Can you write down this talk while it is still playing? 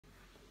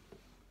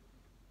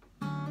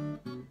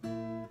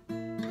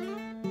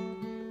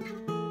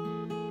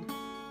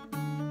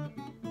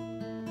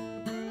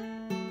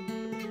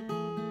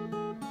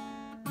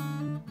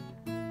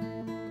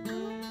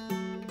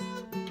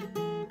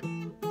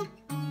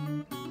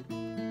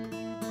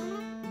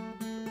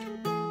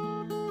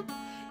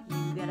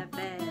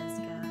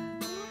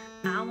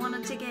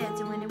get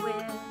to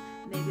anywhere.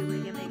 Maybe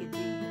we can make a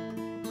deal.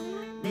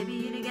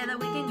 Maybe together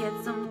we can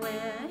get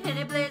somewhere.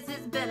 Any place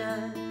is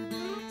better.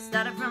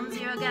 Started from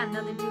zero, got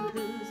nothing to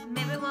lose.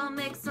 Maybe we'll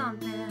make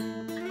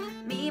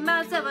something. Me,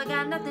 myself, I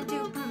got nothing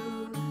to prove.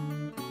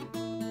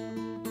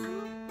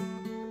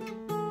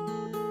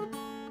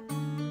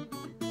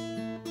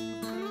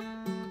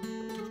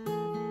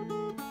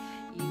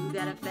 You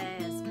got a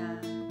fast car,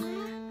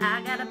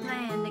 I got a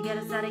plan to get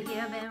us out of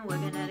here. Been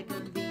working at a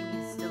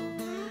convenience store.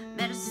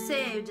 Managed to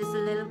save just a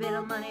little bit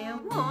of money. I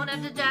won't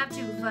have to drive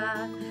too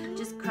far.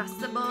 Just cross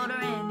the border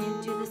and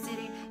into the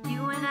city.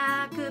 You and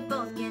I could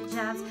both get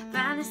jobs.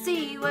 Finally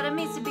see what it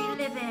means to be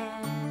living.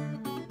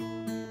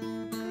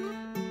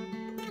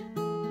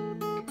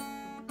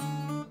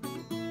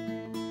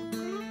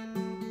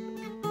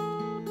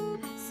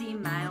 See,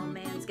 my old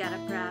man's got a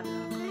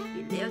problem.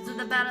 He lives with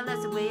a bottle,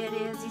 that's the way it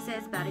is. He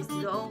says body's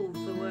too old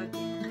for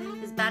working.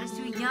 His body's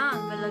too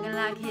young for looking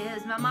like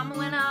his. My mama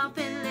went off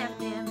and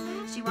left him.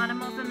 She wanted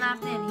more from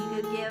life than he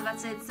could give. I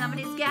said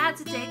somebody's got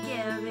to take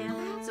care of him.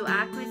 So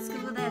I quit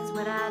school, that's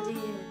what I did.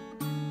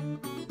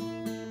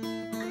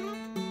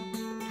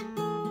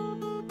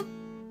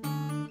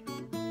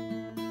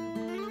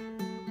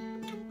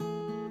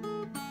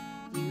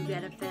 You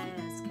got a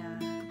fast car.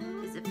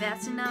 Is it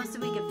fast enough so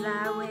we can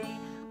fly away?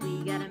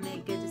 We gotta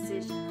make a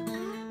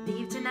decision.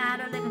 Leave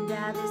tonight or live and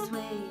die this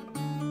way.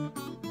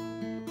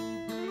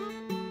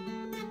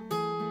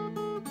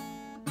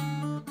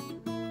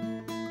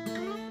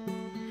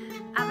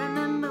 I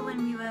remember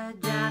when we were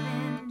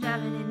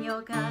driving in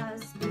your car.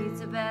 Speed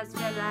so fast,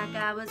 felt like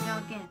I was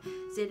drunk, and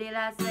city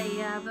lights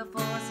lay out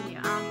before us, and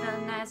your arm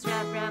felt nice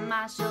wrapped around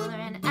my shoulder,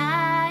 and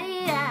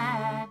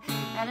I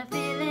had a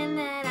feeling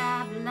that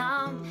I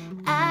belonged.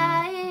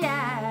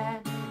 I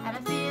had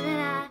a feeling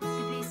I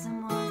could be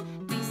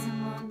someone, be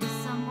someone, be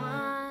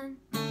someone.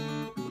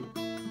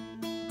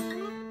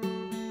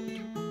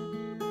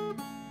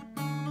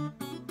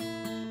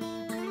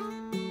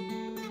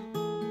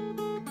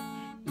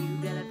 You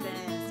got a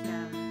fast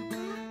car.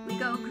 We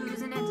go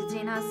cruising,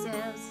 entertain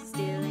ourselves.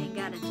 Still ain't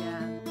got a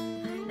job.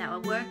 Now I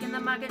work in the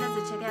market as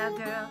a checkout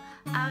girl.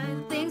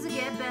 Things will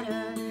get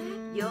better.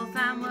 You'll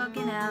find work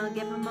and I'll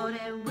get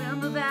promoted. We'll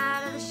move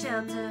out of the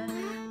shelter,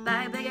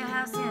 buy a bigger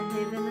house and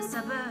live in the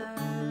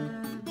suburbs.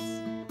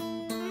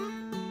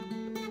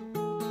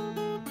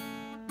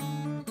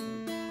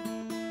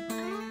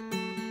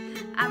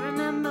 I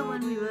remember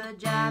when we were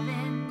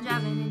driving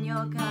in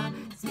your car.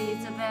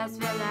 Speed so fast,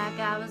 felt like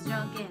I was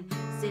drunk, and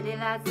city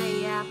lights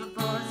lay out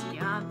before us, and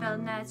your arm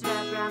felt nice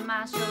wrapped around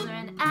my shoulder,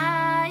 and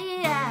I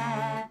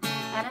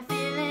had a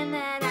feeling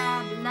that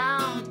I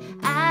belonged.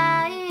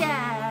 I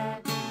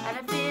had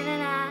a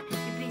feeling I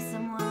could be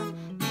someone,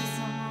 be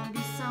someone,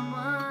 be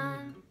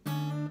someone.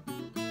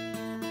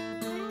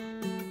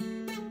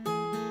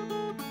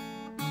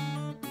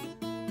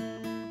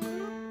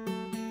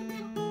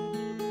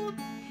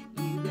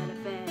 You got a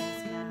fast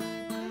car.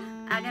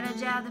 I got a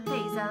job that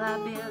pays all our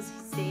bills.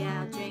 Stay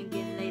out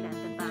drinking late at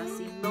the bar.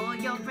 See more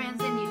your friends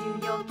than you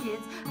do your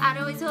kids. I'd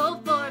always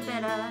hope for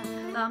better.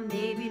 Thought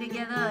maybe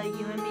together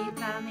you and me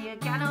finally. I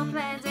got no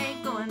plans,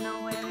 ain't going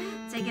nowhere.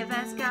 Take a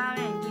fast car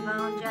and keep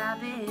on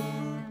driving.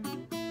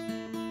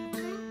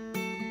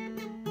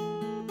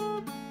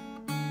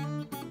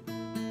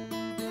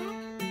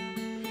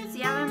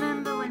 See, I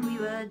remember when we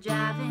were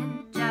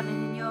driving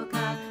in your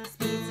car.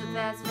 Speed so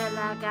fast, felt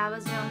like I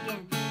was drunk,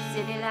 and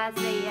city lights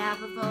lay out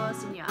before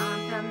us, and your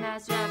arm felt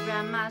nice wrapped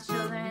around my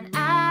shoulder, and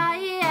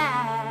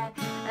I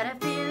had a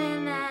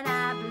feeling that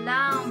I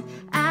belonged.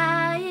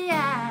 I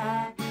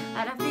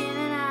had a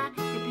feeling I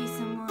could be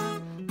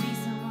someone, be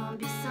someone,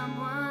 be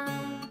someone.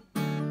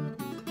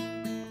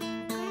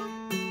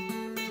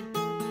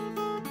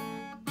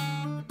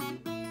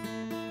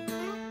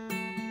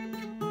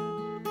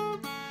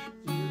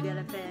 You got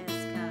a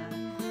fast car.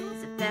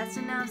 Is it fast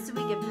enough so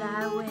we can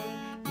fly away?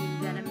 You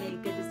gotta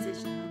make a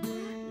decision.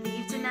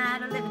 Leave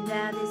tonight or live and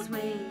die